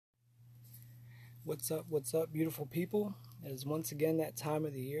What's up, beautiful people? It is once again that time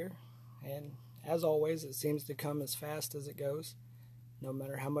of the year, and as always, it seems to come as fast as it goes. No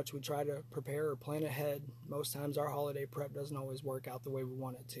matter how much we try to prepare or plan ahead, most times our holiday prep doesn't always work out the way we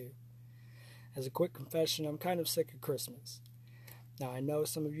want it to. As a quick confession, I'm kind of sick of Christmas. Now, I know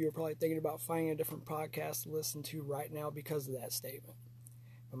some of you are probably thinking about finding a different podcast to listen to right now because of that statement.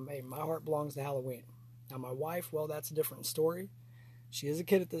 But hey, my heart belongs to Halloween. Now, my wife, well, that's a different story. She is a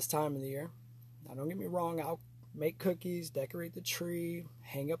kid at this time of the year. Now, don't get me wrong, I'll make cookies, decorate the tree,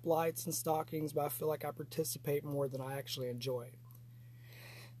 hang up lights and stockings, but I feel like I participate more than I actually enjoy.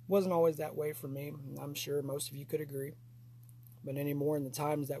 It wasn't always that way for me. I'm sure most of you could agree. But anymore, in the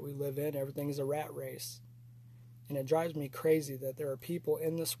times that we live in, everything is a rat race. And it drives me crazy that there are people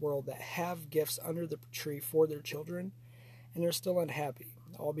in this world that have gifts under the tree for their children, and they're still unhappy,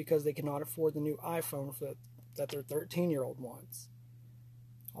 all because they cannot afford the new iPhone that their 13-year-old wants.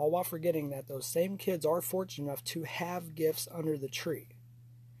 All while forgetting that those same kids are fortunate enough to have gifts under the tree.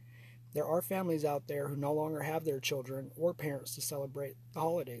 There are families out there who no longer have their children or parents to celebrate the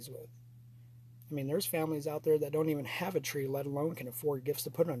holidays with. I mean, there's families out there that don't even have a tree, let alone can afford gifts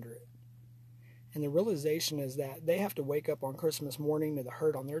to put under it. And the realization is that they have to wake up on Christmas morning to the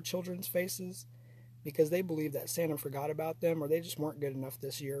hurt on their children's faces because they believe that Santa forgot about them or they just weren't good enough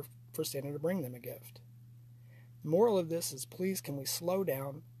this year for Santa to bring them a gift. The moral of this is, please, can we slow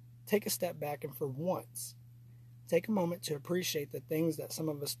down, take a step back, and for once, take a moment to appreciate the things that some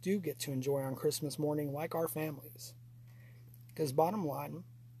of us do get to enjoy on Christmas morning, like our families. Because bottom line,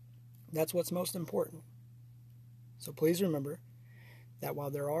 that's what's most important. So please remember that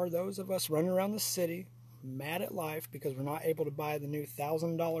while there are those of us running around the city, mad at life because we're not able to buy the new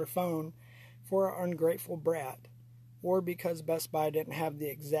 $1,000 phone for our ungrateful brat, or because Best Buy didn't have the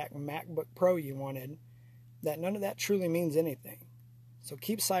exact MacBook Pro you wanted, that none of that truly means anything. So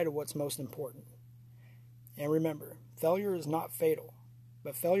keep sight of what's most important. And remember, failure is not fatal,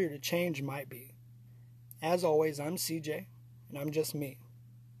 but failure to change might be. As always, I'm CJ, and I'm just me.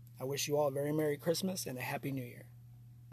 I wish you all a very Merry Christmas and a Happy New Year.